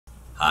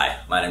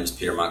Hi, my name is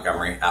Peter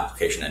Montgomery,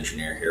 Application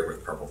Engineer here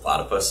with Purple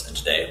Platypus, and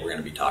today we're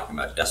going to be talking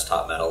about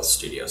Desktop Metal's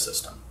Studio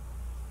System.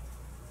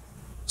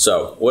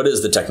 So, what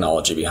is the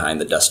technology behind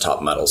the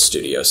Desktop Metal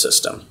Studio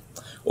System?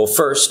 Well,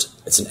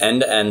 first, it's an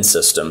end-to-end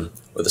system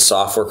with a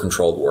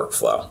software-controlled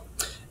workflow.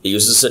 It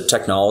uses a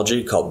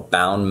technology called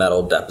bound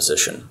metal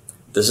deposition.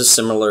 This is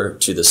similar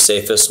to the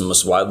safest and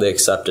most widely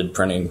accepted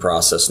printing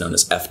process known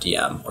as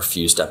FDM, or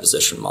fused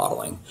deposition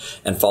modeling,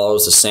 and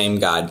follows the same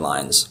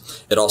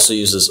guidelines. It also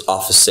uses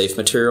office-safe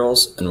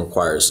materials and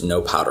requires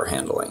no powder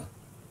handling.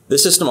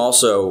 This system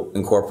also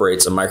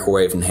incorporates a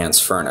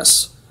microwave-enhanced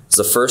furnace. It's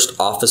the first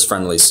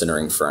office-friendly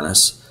sintering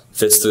furnace,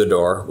 fits through the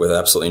door with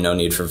absolutely no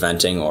need for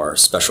venting or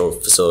special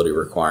facility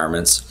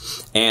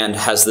requirements, and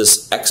has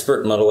this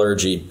expert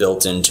metallurgy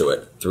built into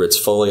it through its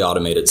fully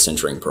automated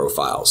sintering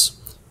profiles.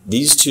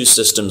 These two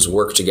systems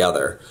work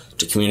together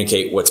to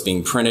communicate what's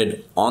being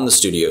printed on the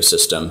studio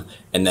system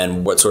and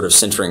then what sort of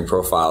sintering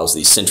profiles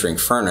the sintering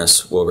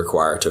furnace will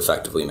require to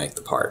effectively make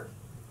the part.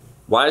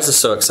 Why is this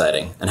so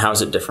exciting, and how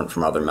is it different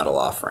from other metal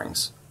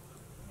offerings?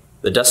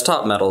 The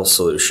Desktop Metal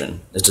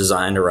solution is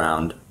designed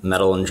around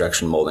metal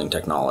injection molding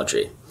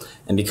technology,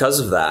 and because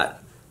of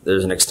that,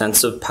 there's an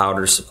extensive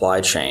powder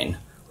supply chain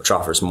which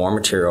offers more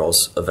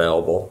materials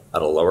available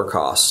at a lower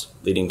cost,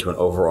 leading to an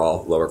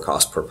overall lower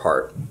cost per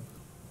part.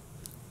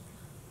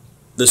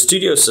 The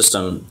Studio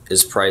system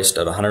is priced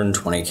at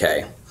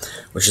 $120K,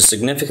 which is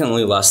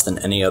significantly less than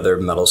any other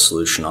metal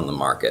solution on the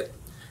market.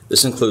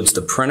 This includes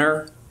the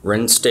printer,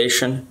 rinse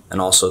station,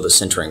 and also the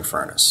sintering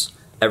furnace,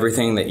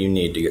 everything that you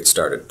need to get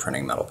started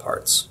printing metal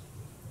parts.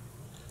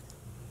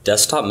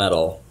 Desktop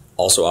Metal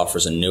also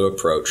offers a new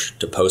approach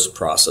to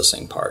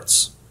post-processing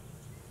parts.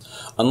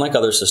 Unlike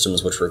other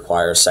systems which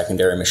require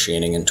secondary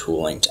machining and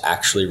tooling to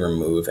actually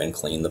remove and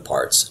clean the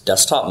parts,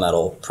 Desktop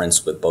Metal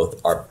prints with both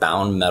our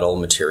bound metal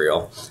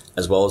material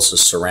as well as the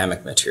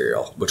ceramic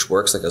material, which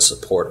works like a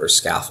support or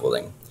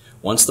scaffolding.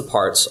 Once the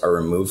parts are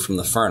removed from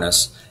the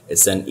furnace,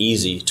 it's then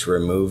easy to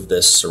remove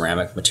this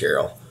ceramic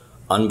material,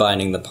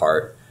 unbinding the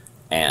part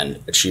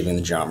and achieving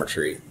the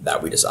geometry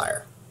that we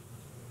desire.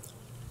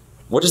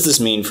 What does this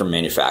mean for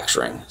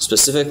manufacturing,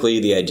 specifically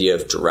the idea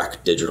of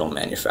direct digital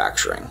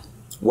manufacturing?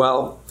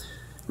 Well,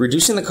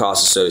 reducing the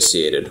costs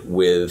associated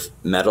with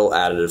metal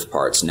additive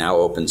parts now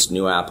opens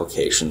new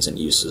applications and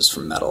uses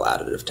for metal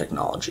additive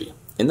technology.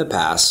 In the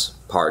past,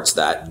 parts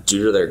that,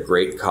 due to their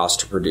great cost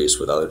to produce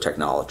with other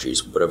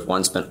technologies, would have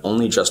once been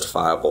only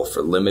justifiable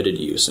for limited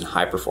use in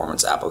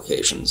high-performance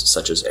applications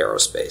such as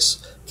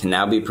aerospace, can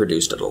now be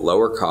produced at a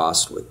lower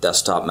cost with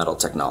Desktop Metal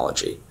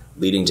technology,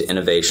 leading to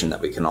innovation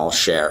that we can all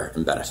share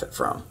and benefit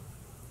from.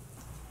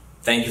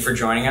 Thank you for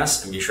joining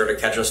us, and be sure to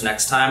catch us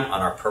next time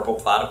on our Purple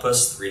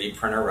Platypus 3D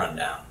Printer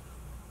Rundown.